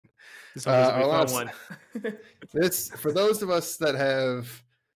This one will be a fun last, one. This, for those of us that have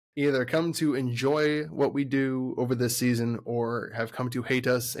either come to enjoy what we do over this season or have come to hate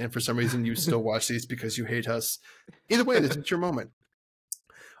us, and for some reason you still watch these because you hate us. Either way, this is your moment.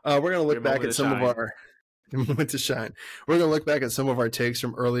 We're going to look back at some of our moment to shine. We're going to look back at some of our takes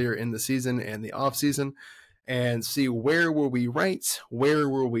from earlier in the season and the off season and see where were we right, where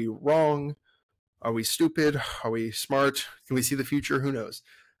were we wrong, are we stupid, are we smart, can we see the future, who knows.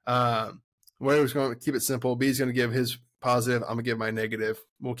 We're going to keep it simple. B's going to give his positive, I'm going to give my negative.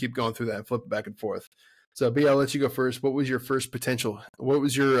 We'll keep going through that and flip it back and forth. So B, I'll let you go first. What was your first potential, what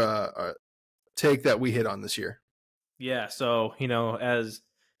was your take that we hit on this year? Yeah, so, as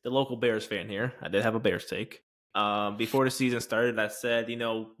the local Bears fan here, I did have a Bears take. Before the season started, I said,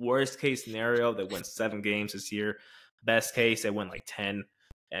 worst case scenario, they win 7 games this year. Best case, they win like 10.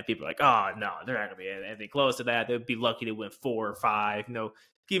 And people are like, oh, no, they're not going to be anything close to that. They'd be lucky to win 4 or 5.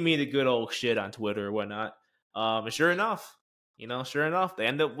 Give me the good old shit on Twitter or whatnot. And sure enough, they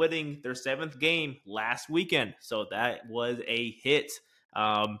end up winning their 7th game last weekend. So that was a hit.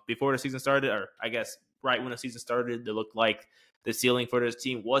 Before the season started, or I guess right when the season started, it looked like the ceiling for this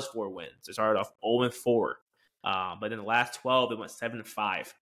team was 4 wins. They started off 0-4. But in the last 12, they went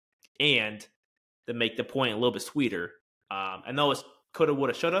 7-5. And to make the point a little bit sweeter, I know it's coulda,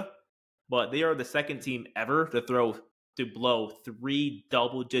 woulda, shoulda, but they are the second team ever to blow 3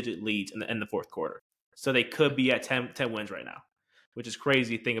 double-digit leads in the fourth quarter. So they could be at 10 wins right now, which is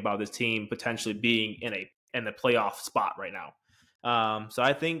crazy to think about this team potentially being in the playoff spot right now. So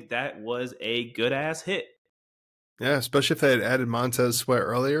I think that was a good-ass hit. Yeah, especially if they had added Montez Sweat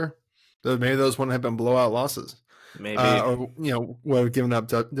earlier. Maybe those wouldn't have been blowout losses. Maybe. Or, would have given up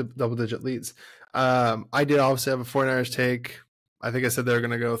double-digit leads. I did obviously have a 49ers take. I think I said they were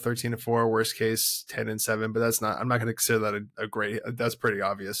going to go 13-4, worst case 10-7, but that's not. I'm not going to consider that a great. That's pretty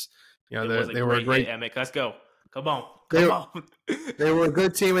obvious. They were a great. Emmett, let's go. Come on. They were a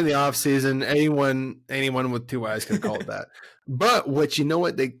good team in the offseason. Anyone with 2 eyes can call it that. But what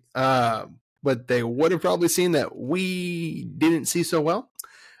they would have probably seen that we didn't see so well.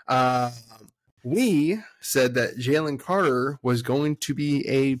 We said that Jalen Carter was going to be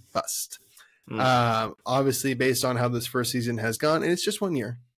a bust. Obviously, based on how this first season has gone, and it's just 1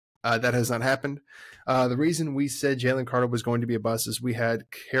 year, that has not happened. The reason we said Jalen Carter was going to be a bust is we had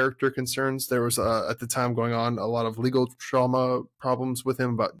character concerns. There was, at the time going on, a lot of legal trauma problems with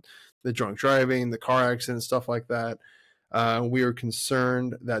him about the drunk driving, the car accident, stuff like that. We were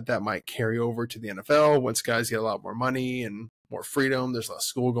concerned that might carry over to the NFL once guys get a lot more money and more freedom. There's less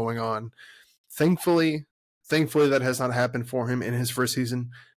school going on. Thankfully, that has not happened for him in his first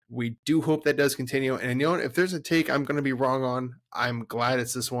season. We do hope that does continue. And if there's a take I'm going to be wrong on, I'm glad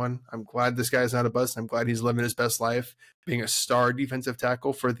it's this one. I'm glad this guy's not a bust. I'm glad he's living his best life, being a star defensive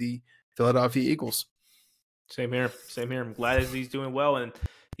tackle for the Philadelphia Eagles. Same here. I'm glad he's doing well. And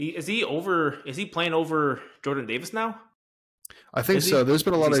is he playing over Jordan Davis now? I think so. There's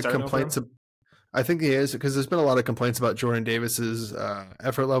been a lot of complaints. I think he is, because there's been a lot of complaints about Jordan Davis's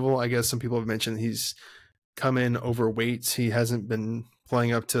effort level. I guess some people have mentioned he's come in overweight. He hasn't been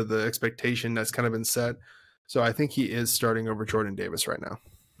playing up to the expectation that's kind of been set. So I think he is starting over Jordan Davis right now.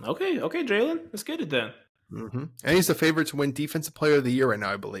 Okay, Jalen. Let's get it then. Mm-hmm. And he's the favorite to win Defensive Player of the Year right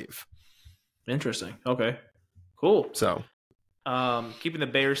now, I believe. Interesting. Okay, cool. So, keeping the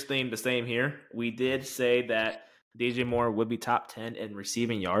Bears theme the same here, we did say that DJ Moore would be top 10 in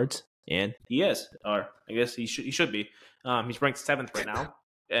receiving yards, and he is. Or I guess he should be. He's ranked 7th right now,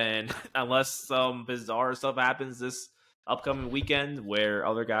 and unless some bizarre stuff happens this upcoming weekend where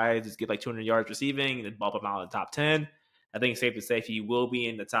other guys just get like 200 yards receiving and then bump him out of the top 10, I think it's safe to say he will be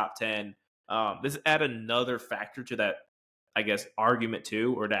in the top 10. This add another factor to that, I guess, argument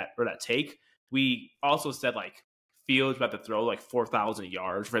too, or that take. We also said like Fields about to throw like 4,000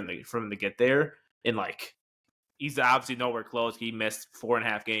 yards for him to get there, and like he's obviously nowhere close. He missed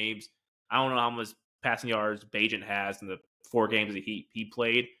 4.5 games. I don't know how much passing yards Bajan has in the 4 games that he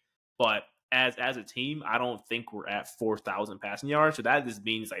played, but as a team, I don't think we're at 4,000 passing yards. So that just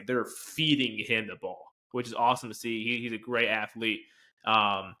means like they're feeding him the ball, which is awesome to see. He's a great athlete.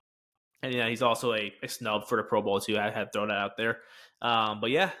 And yeah, he's also a snub for the Pro Bowl too. I had thrown that out there. But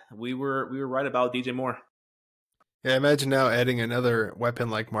yeah, we were right about DJ Moore. Yeah, imagine now adding another weapon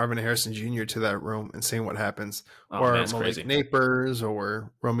like Marvin Harrison Jr. to that room and seeing what happens. Or Malik Napers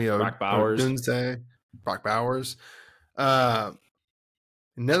or Romeo Dunze, Brock Bowers.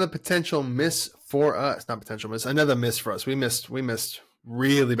 Another potential miss for us. Not potential miss. Another miss for us. We missed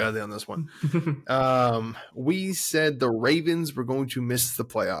really badly on this one. We said the Ravens were going to miss the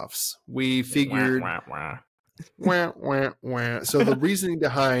playoffs. We figured Wah, wah, wah. So the reasoning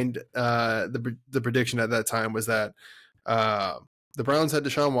behind the prediction at that time was that the Browns had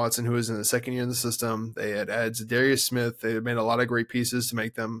Deshaun Watson, who was in the second year in the system. They had added Darius Smith. They had made a lot of great pieces to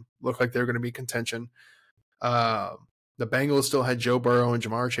make them look like they were going to be contention. Uh, the Bengals still had Joe Burrow and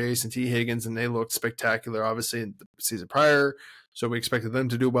Jamar Chase and T. Higgins, and they looked spectacular, obviously, in the season prior. So we expected them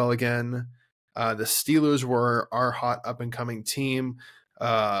to do well again. The Steelers were our hot up-and-coming team.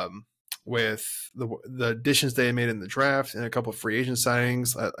 With the additions they made in the draft and a couple of free agent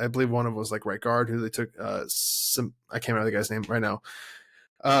signings. I believe one of them was like right guard, who they took I can't remember the guy's name right now.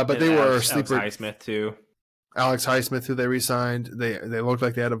 But they were sleeper. Alex Highsmith too. Alex Highsmith, who they re-signed. They looked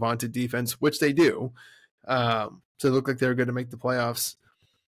like they had a vaunted defense, which they do. So it looked like they were good to make the playoffs.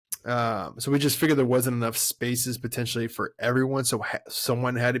 So we just figured there wasn't enough spaces potentially for everyone, so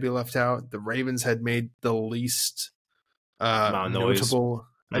someone had to be left out. The Ravens had made the least notable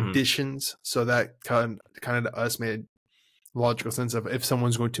additions, so that kind of to us made logical sense of if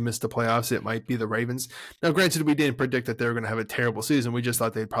someone's going to miss the playoffs, it might be the Ravens. Now, granted, we didn't predict that they were going to have a terrible season. We just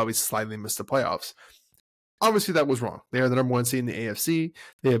thought they'd probably slightly miss the playoffs. Obviously, that was wrong. They are the number one seed in the AFC.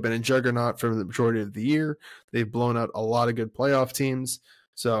 They have been a juggernaut for the majority of the year. They've blown out a lot of good playoff teams.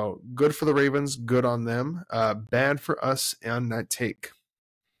 So good for the Ravens, good on them. Bad for us on that take.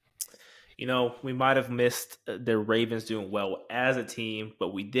 You know, we might have missed the Ravens doing well as a team,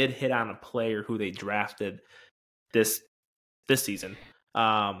 but we did hit on a player who they drafted this season.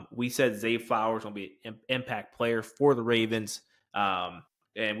 We said Zay Flowers will be an impact player for the Ravens.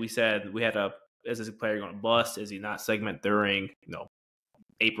 And we said we had is this player going to bust? Is he not segment during,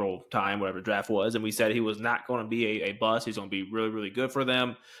 April time, whatever the draft was? And we said he was not going to be a bust. He's going to be really, really good for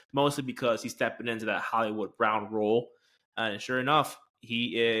them, mostly because he's stepping into that Hollywood Brown role. And sure enough,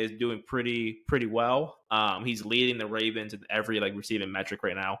 he is doing pretty well. He's leading the Ravens in every receiving metric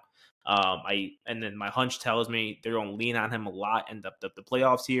right now. And then my hunch tells me they're going to lean on him a lot in the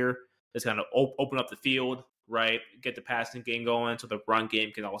playoffs here. Just kind of open up the field, right? Get the passing game going, so the run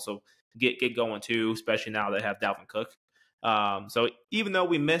game can also get going too, especially now they have Dalvin Cook. So even though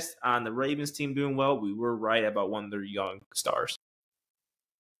we missed on the Ravens team doing well, we were right about one of their young stars.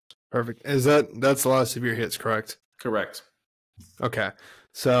 Perfect. That's the last of your hits, correct? Correct. Okay,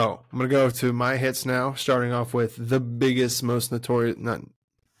 so I'm going to go to my hits now, starting off with the biggest, most noteworthy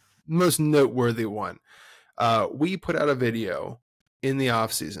one. We put out a video in the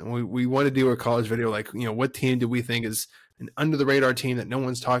offseason. We want to do a college video, what team do we think is an under-the-radar team that no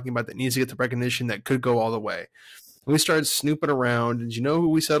one's talking about that needs to get the recognition that could go all the way. And we started snooping around, and you know who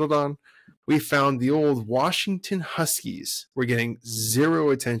we settled on? We found the old Washington Huskies were getting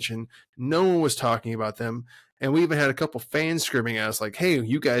zero attention. No one was talking about them. And we even had a couple fans screaming at us like, hey,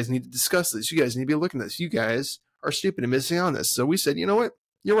 you guys need to discuss this. You guys need to be looking at this. You guys are stupid and missing on this. So we said, you know what?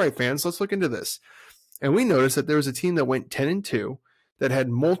 You're right, fans. Let's look into this. And we noticed that there was a team that went 10-2 that had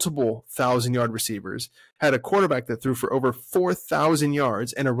multiple 1,000-yard receivers, had a quarterback that threw for over 4,000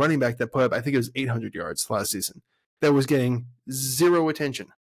 yards, and a running back that put up, I think it was 800 yards last season, that was getting zero attention.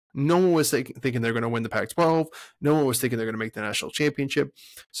 No one was thinking they're going to win the Pac-12. No one was thinking they're going to make the national championship.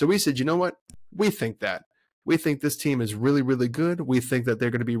 So we said, you know what? We think that. We think this team is really, really good. We think that they're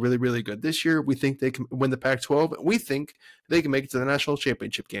going to be really, really good this year. We think they can win the Pac-12. We think they can make it to the national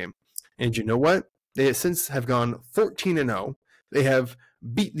championship game. And you know what? They since have gone 14-0. They have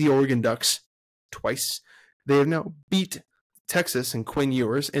beat the Oregon Ducks twice. They have now beat Texas and Quinn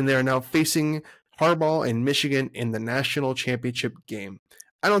Ewers, and they are now facing Harbaugh and Michigan in the national championship game.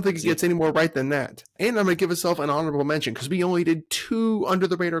 I don't think it gets any more right than that. And I'm going to give myself an honorable mention because we only did 2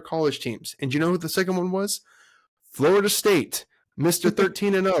 under-the-radar college teams. And you know who the second one was? Florida State. Mr.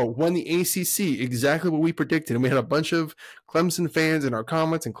 13-0 won the ACC, exactly what we predicted. And we had a bunch of Clemson fans in our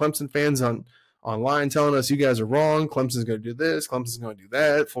comments and Clemson fans online telling us, you guys are wrong. Clemson's going to do this. Clemson's going to do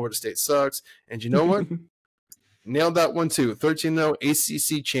that. Florida State sucks. And you know what? Nailed that one too. 13-0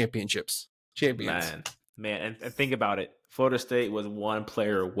 ACC champions. Man, and think about it. Florida State was one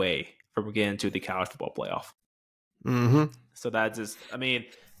player away from getting to the college football playoff. Mm-hmm. So that's just,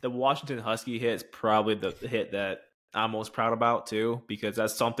 the Washington Husky hit is probably the hit that I'm most proud about too, because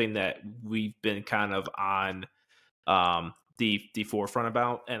that's something that we've been kind of on the forefront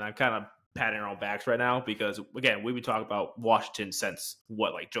about. And I'm kind of patting our own backs right now because, again, we've been talking about Washington since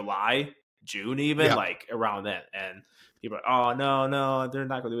July, June even, around then. And people are like, oh, no, they're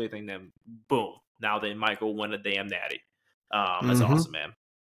not going to do anything. Then boom, now they might go win a damn natty. That's awesome, man.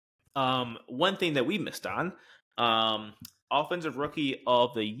 One thing that we missed on, offensive rookie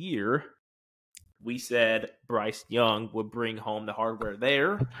of the year, we said Bryce Young would bring home the hardware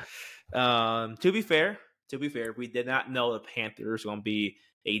there. To be fair, we did not know the Panthers were going to be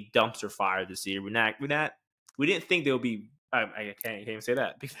a dumpster fire this year. We're not we didn't think they would be. I can't even say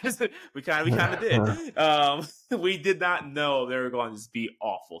that because we kind of did. We did not know they were going to just be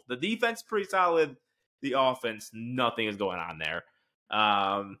awful. The defense pretty solid. The offense, nothing is going on there.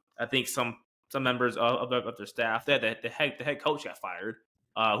 I think some members of their staff, the head coach got fired.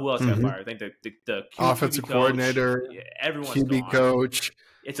 Who else got fired? I think the offensive QB coordinator, coach, everyone's QB gone. coach.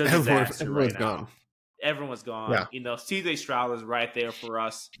 It's a disaster everyone's right gone. now. Everyone's gone. Yeah. CJ Stroud is right there for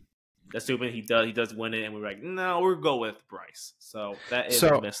us. Assuming he does win it, and we're like, no, we'll go with Bryce. So that is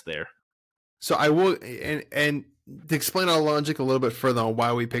a miss there. So I will, and to explain our logic a little bit further on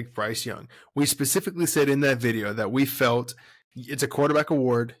why we picked Bryce Young, we specifically said in that video that we felt it's a quarterback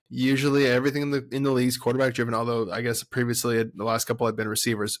award. Usually, everything in the league is quarterback driven. Although I guess previously the last couple had been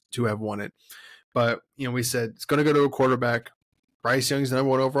receivers to have won it, but we said it's going to go to a quarterback. Bryce Young's the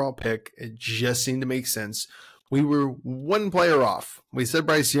number 1 overall pick. It just seemed to make sense. We were 1 player off. We said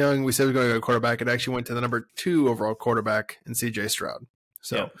Bryce Young. We said we were going to go quarterback. It actually went to the number 2 overall quarterback in C.J. Stroud.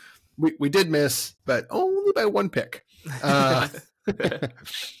 So we did miss, but only by 1 pick. To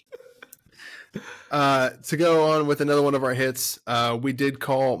go on with another one of our hits, we did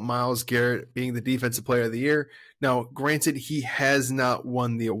call Myles Garrett being the defensive player of the year. Now, granted, he has not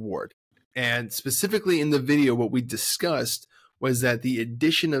won the award. And specifically in the video, what we discussed was that the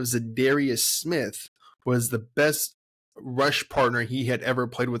addition of Zadarius Smith was the best rush partner he had ever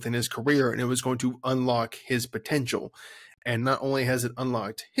played with in his career, and it was going to unlock his potential. And not only has it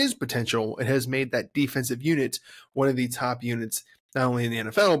unlocked his potential, it has made that defensive unit one of the top units, not only in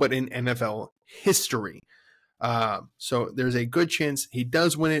the NFL, but in NFL history. So there's a good chance he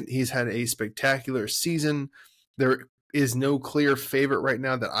does win it. He's had a spectacular season. There is no clear favorite right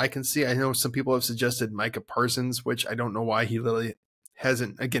now that I can see. I know some people have suggested Micah Parsons, which I don't know why he literally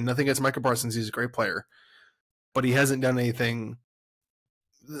hasn't. Again, nothing against Micah Parsons. He's a great player. But he hasn't done anything,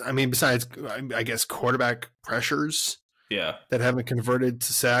 I mean, besides, I guess, quarterback pressures that haven't converted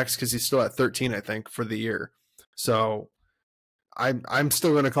to sacks, because he's still at 13, I think, for the year. So I'm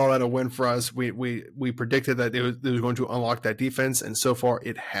still going to call that a win for us. We predicted that it was going to unlock that defense, and so far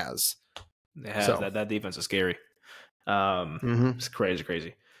it has. It has. So, that defense is scary. It's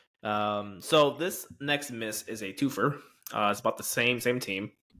crazy. So this next miss is a twofer. It's about the same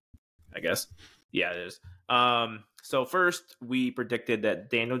team, I guess. Yeah, it is. So first we predicted that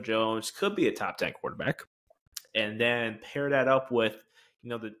Daniel Jones could be a top 10 quarterback, and then pair that up with,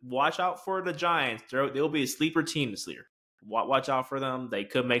 watch out for the Giants. They'll be a sleeper team this year. Watch out for them. They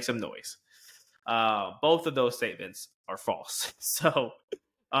could make some noise. Both of those statements are false. So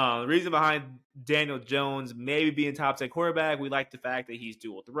the reason behind Daniel Jones maybe being top 10 quarterback, we like the fact that he's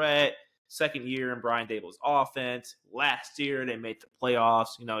dual threat. Second year in Brian Dable's offense. Last year, they made the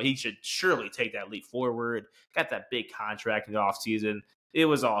playoffs. He should surely take that leap forward. Got that big contract in the offseason. It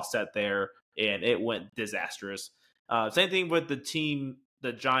was all set there, and it went disastrous. Same thing with the team,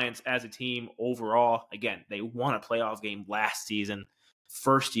 the Giants as a team overall. Again, they won a playoff game last season.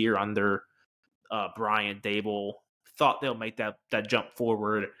 First year under Brian Dable. Thought they'll make that jump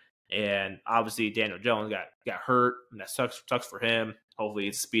forward. And obviously, Daniel Jones got hurt, and that sucks for him. Hopefully,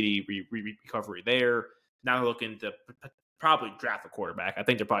 it's speedy recovery there. Now looking to probably draft a quarterback. I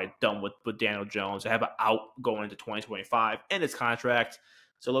think they're probably done with Daniel Jones. They have an out going into 2025 and his contract.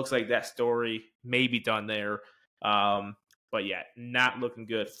 So it looks like that story may be done there. But yeah, not looking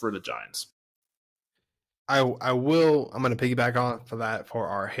good for the Giants. I'm going to piggyback on for that for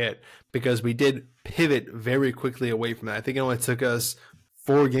our hit, because we did pivot very quickly away from that. I think it only took us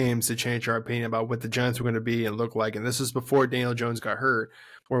 4 games to change our opinion about what the Giants were going to be and look like. And this was before Daniel Jones got hurt,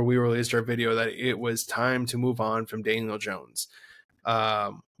 where we released our video that it was time to move on from Daniel Jones.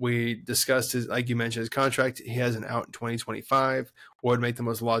 We discussed his, like you mentioned, his contract. He has an out in 2025. What would make the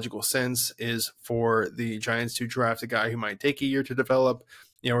most logical sense is for the Giants to draft a guy who might take a year to develop.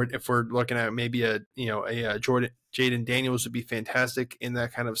 If we're looking at maybe a Jaden Daniels would be fantastic in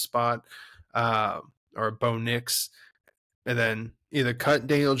that kind of spot, or Bo Nix, and then either cut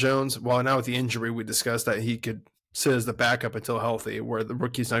Daniel Jones. Well, now with the injury, we discussed that he could sit as the backup until healthy, where the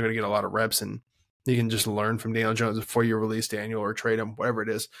rookie's not going to get a lot of reps, and you can just learn from Daniel Jones before you release Daniel or trade him, whatever it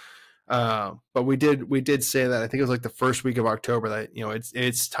is. But we did say that, I think it was like the first week of October, that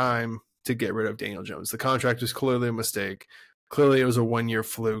it's time to get rid of Daniel Jones. The contract was clearly a mistake. Clearly, it was a 1-year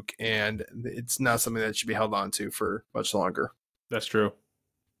fluke, and it's not something that should be held on to for much longer. That's true.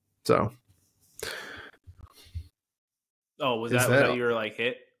 So, was that your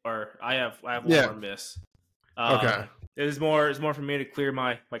hit? Or I have one more miss. Okay. It's more for me to clear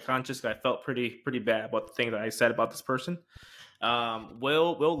my conscience. I felt pretty bad about the thing that I said about this person.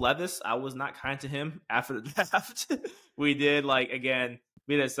 Will Levis, I was not kind to him after the draft. We did we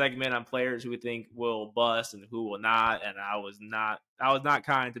we did a segment on players who we think will bust and who will not, and I was not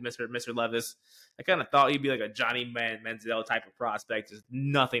kind to Mr. Levis. I kind of thought he'd be like a Johnny Manziel type of prospect. There's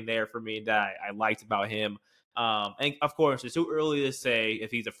nothing there for me that I liked about him. And of course, it's too early to say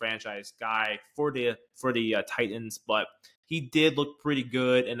if he's a franchise guy for the Titans, but he did look pretty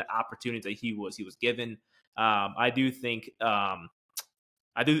good in the opportunities that he was given. I do think the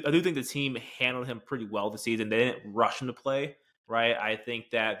team handled him pretty well this season. They didn't rush him to play, right? I think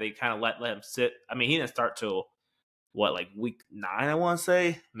that they kind of let him sit. I mean, he didn't start till week 9, I want to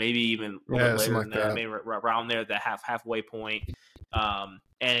say, maybe even a little bit later than that, maybe around there, the halfway point.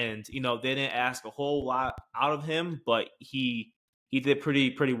 And they didn't ask a whole lot out of him, but he did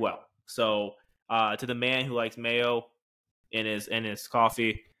pretty well. So to the man who likes mayo in his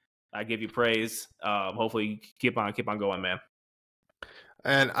coffee, I give you praise. Hopefully you keep on going, man.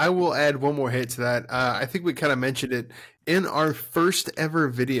 And I will add one more hit to that. I think we kind of mentioned it in our first ever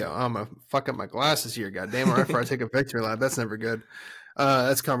video. I'm going to fuck up my glasses here, goddamn, right before I take a victory lap. That's never good.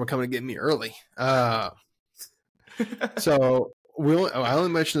 That's karma coming to get me early. So I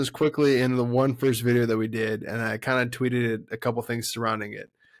only mentioned this quickly in the one first video that we did, and I kind of tweeted a couple things surrounding it.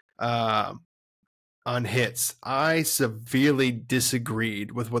 On hits, I severely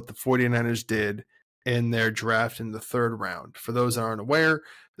disagreed with what the 49ers did in their draft in the 3rd round. For those that aren't aware,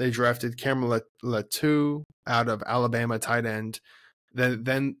 they drafted Cameron Latu out of Alabama, tight end.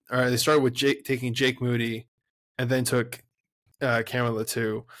 Then they started with taking Jake Moody, and then took Cameron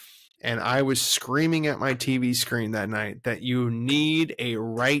Latu. And I was screaming at my TV screen that night that you need a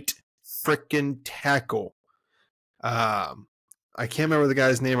right frickin' tackle. I can't remember the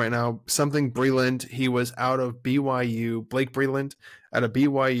guy's name right now. Something Breland. He was out of BYU. Blake Breland out of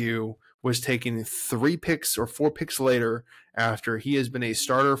BYU was taken 3 picks or 4 picks later after he has been a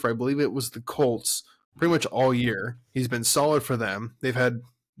starter for, I believe it was the Colts, pretty much all year. He's been solid for them.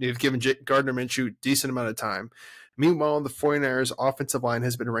 They've given Gardner Minshew a decent amount of time. Meanwhile, the 49ers offensive line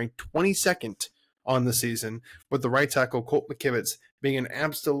has been ranked 22nd on the season, with the right tackle Colt McKivitz being an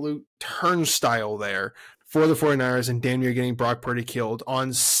absolute turnstile there for the 49ers and damn near getting Brock Purdy killed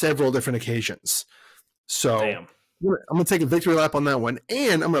on several different occasions. So Damn. I'm going to take a victory lap on that one,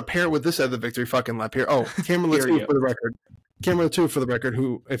 and I'm going to pair it with this other victory fucking lap here. Oh, Cameron Latu for the record. Cameron Latu for the record,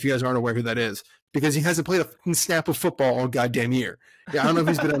 who, if you guys aren't aware who that is, because he hasn't played a fucking snap of football all goddamn year. Yeah, I don't know if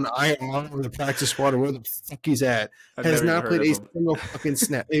he's been on the IR or the practice squad or where the fuck he's at. Has not played a single fucking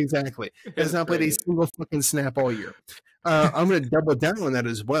snap. Exactly. Has not played a single fucking snap all year. I'm going to double down on that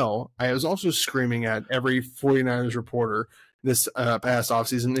as well. I was also screaming at every 49ers reporter this past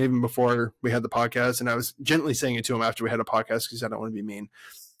offseason, even before we had the podcast, and I was gently saying it to him after we had a podcast because I don't want to be mean,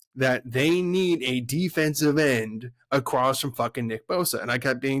 that they need a defensive end across from fucking Nick Bosa. And I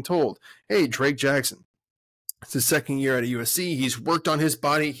kept being told, hey, Drake Jackson, it's his 2nd year at USC. He's worked on his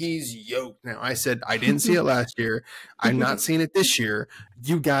body. He's yoked. Now, I said, I didn't see it last year. I'm not seeing it this year.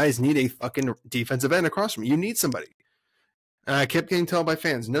 You guys need a fucking defensive end across from you. You need somebody. And I kept getting told by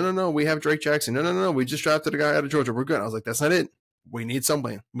fans, no, we have Drake Jackson. No, we just drafted a guy out of Georgia. We're good. I was like, that's not it. We need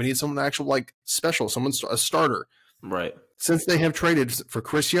somebody. We need someone actual, special, a starter. Right. Since they have traded for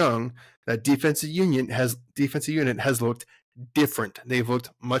Chris Young, that defensive unit has looked different. They've looked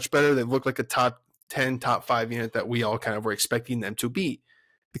much better. They've looked like a top 10, top 5 unit that we all kind of were expecting them to be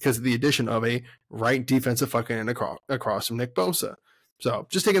because of the addition of a right defensive fucking end across from Nick Bosa. So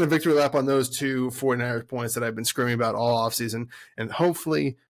just taking a victory lap on those 2 49ers points that I've been screaming about all offseason, and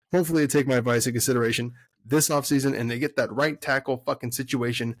hopefully they take my advice in consideration this offseason and they get that right tackle fucking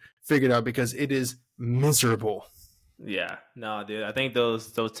situation figured out because it is miserable. Yeah, no, dude. I think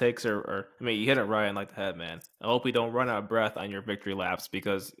those takes are. I mean, you hit it right on the head, man. I hope we don't run out of breath on your victory laps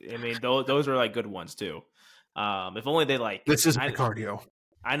because I mean those are good ones too. If only they this is my cardio.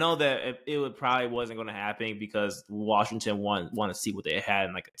 I know that it probably wasn't going to happen because Washington want to see what they had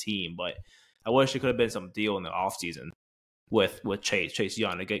in a team, but I wish it could have been some deal in the offseason with Chase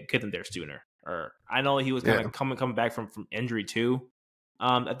Young to get them there sooner. Or I know he was kind of coming back from injury too.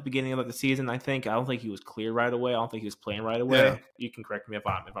 At the beginning of the season, I don't think he was cleared right away. I don't think he was playing right away. Yeah. You can correct me if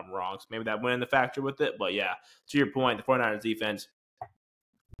I'm wrong. So maybe that went in the factor with it. But yeah, to your point, the 49ers defense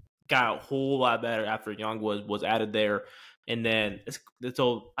got a whole lot better after Young was added there. And then,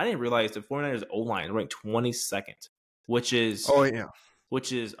 so I didn't realize the 49ers O-line ranked 22nd, which is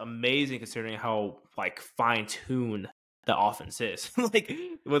amazing considering how fine-tuned the offense is.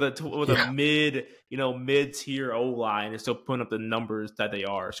 with a mid-tier O-line and still putting up the numbers that they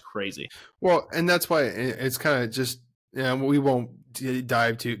are is crazy. Well, and that's why it's kind of just, we won't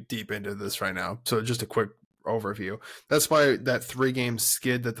dive too deep into this right now. So just a quick overview. That's why that 3-game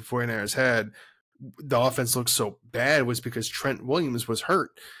skid that the 49ers had the offense looked so bad was because Trent Williams was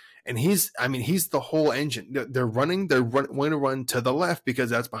hurt. And he's the whole engine. They're going to run to the left because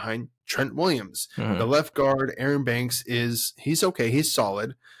that's behind Trent Williams. Mhm. The left guard, Aaron Banks, he's okay. He's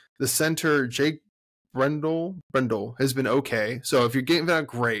solid. The center, Jake Brendyn, has been okay. So if you're getting out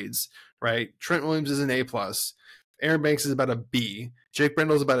grades, right, Trent Williams is an A+. Aaron Banks is about a B. Jake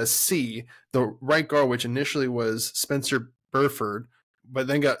Brendyn is about a C. The right guard, which initially was Spencer Burford, but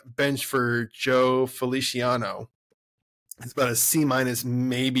then got benched for Joe Feliciano, it's about a C-,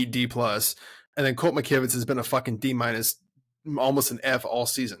 maybe D+. And then Colt McKivitz has been a fucking D-, almost an F all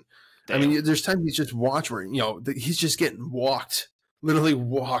season. Damn. I mean, there's times you just watch where, he's just getting literally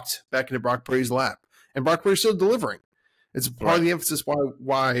walked back into Brock Purdy's lap. And Brock Purdy's still delivering. It's part of the emphasis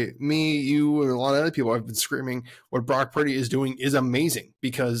why me, you, and a lot of other people have been screaming what Brock Purdy is doing is amazing,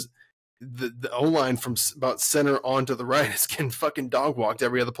 because the O-line from about center on to the right is getting fucking dog walked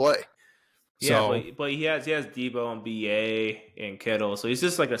every other play. Yeah, but he has Debo and BA and Kittle, so he's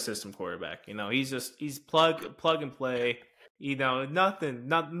just like a system quarterback. He's plug and play.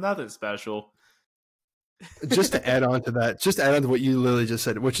 Nothing special. Just to add on to what you literally just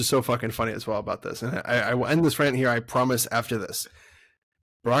said, which is so fucking funny as well about this, and I will end this rant here. I promise. After this,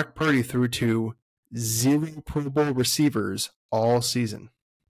 Brock Purdy threw to 0 Pro Bowl receivers all season.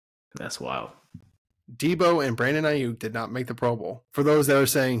 That's wild. Debo and Brandon Ayuk did not make the Pro Bowl. For those that are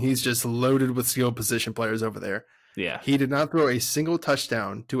saying he's just loaded with skill position players over there, yeah, he did not throw a single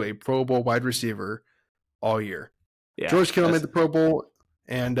touchdown to a Pro Bowl wide receiver all year. Yeah, George Kittle made the Pro Bowl,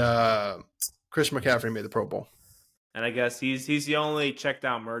 and Chris McCaffrey made the Pro Bowl. And I guess he's the only check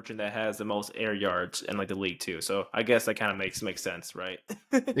down merchant that has the most air yards in the league too. So I guess that kind of makes sense, right?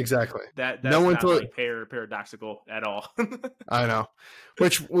 Exactly. That's no one not paradoxical at all. I know.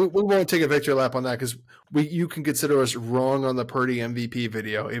 Which we won't take a victory lap on that, because you can consider us wrong on the Purdy MVP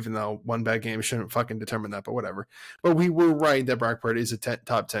video, even though one bad game shouldn't fucking determine that, but whatever. But we were right that Brock Purdy is a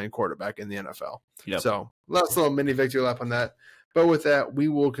top 10 quarterback in the NFL. Yep. So last little mini victory lap on that. But with that, we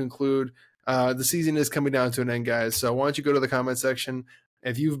will conclude. The season is coming down to an end, guys. So why don't you go to the comment section?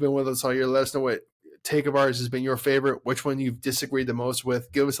 If you've been with us all year, let us know what take of ours has been your favorite, which one you've disagreed the most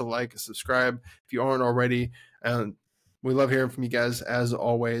with. Give us a like, a subscribe if you aren't already. And we love hearing from you guys as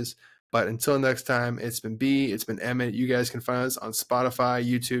always. But until next time, it's been B, it's been Emmett. You guys can find us on Spotify,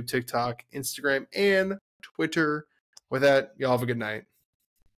 YouTube, TikTok, Instagram, and Twitter. With that, y'all have a good night.